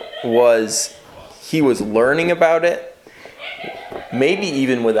 Jacob was learning about it, maybe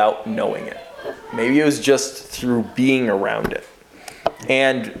even without knowing it. Maybe it was just through being around it.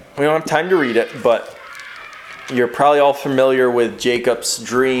 And we don't have time to read it, but you're probably all familiar with Jacob's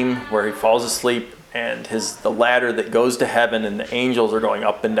dream where he falls asleep and the ladder that goes to heaven and the angels are going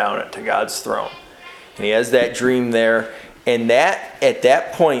up and down it to God's throne. And he has that dream there. And that at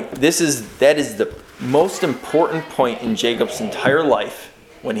that point, that is the most important point in Jacob's entire life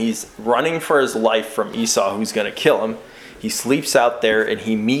when he's running for his life from Esau, who's going to kill him. He sleeps out there and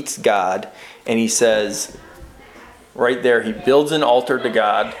he meets God, and he says, right there, he builds an altar to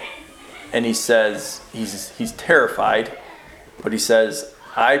God, and he says, he's terrified, but he says,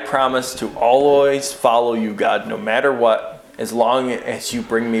 I promise to always follow you, God, no matter what, as long as you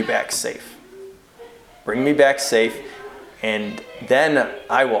bring me back safe. Bring me back safe, and then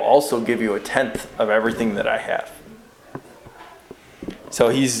I will also give you 1/10 of everything that I have. So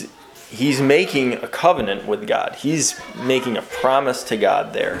he's making a covenant with God. He's making a promise to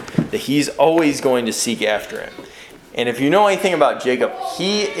God there that he's always going to seek after him. And if you know anything about Jacob,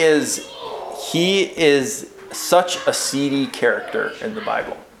 he is such a seedy character in the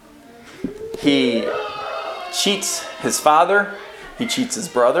Bible. He cheats his father, he cheats his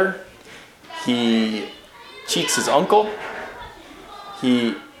brother, he cheats his uncle.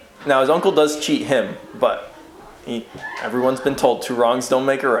 Now his uncle does cheat him, but everyone's been told 2 wrongs don't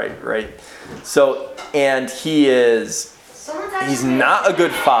make a right? So, and he's not a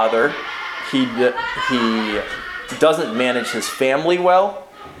good father. He doesn't manage his family well.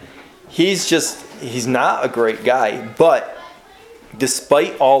 He's not a great guy. But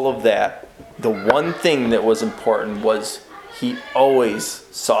despite all of that, the one thing that was important was he always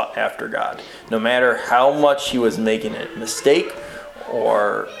sought after God. No matter how much he was making a mistake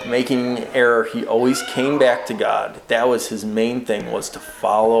or making an error, he always came back to God. That was his main thing, was to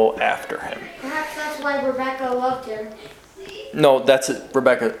follow after him. Perhaps that's why Rebecca loved him. No, that's it,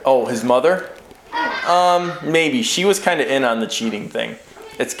 Rebecca. Oh, his mother? Maybe. She was kind of in on the cheating thing.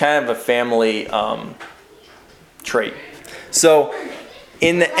 It's kind of a family trait. So,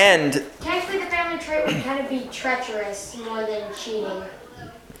 in the end... Technically, the family trait would kind of be treacherous more than cheating.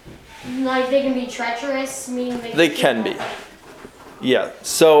 Like, they can be treacherous, meaning they can be. Yeah.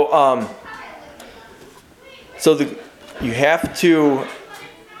 So, you have to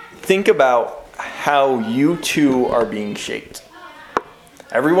think about how you two are being shaped.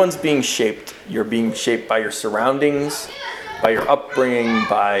 Everyone's being shaped. You're being shaped by your surroundings, by your upbringing,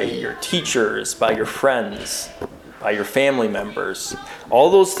 by your teachers, by your friends, by your family members. All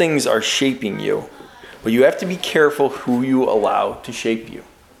those things are shaping you. But you have to be careful who you allow to shape you.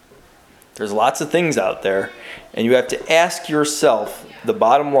 There's lots of things out there, and you have to ask yourself, the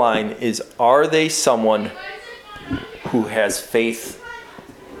bottom line is, are they someone who has faith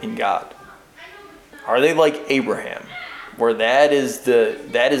in God? Are they like Abraham, where that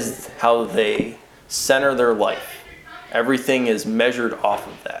is how they center their life? Everything is measured off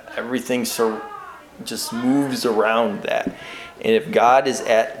of that. Everything just moves around that. And if God is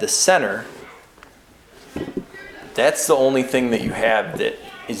at the center, that's the only thing that you have that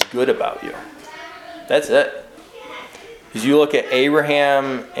is good about you. That's it. Because you look at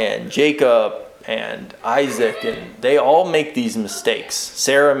Abraham and Jacob and Isaac, and they all make these mistakes.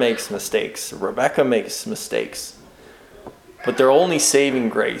 Sarah makes mistakes. Rebecca makes mistakes. But their only saving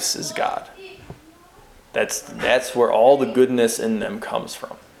grace is God. That's where all the goodness in them comes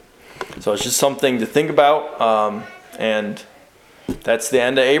from. So it's just something to think about. And that's the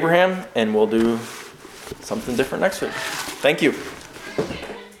end of Abraham, and we'll do something different next week. Thank you.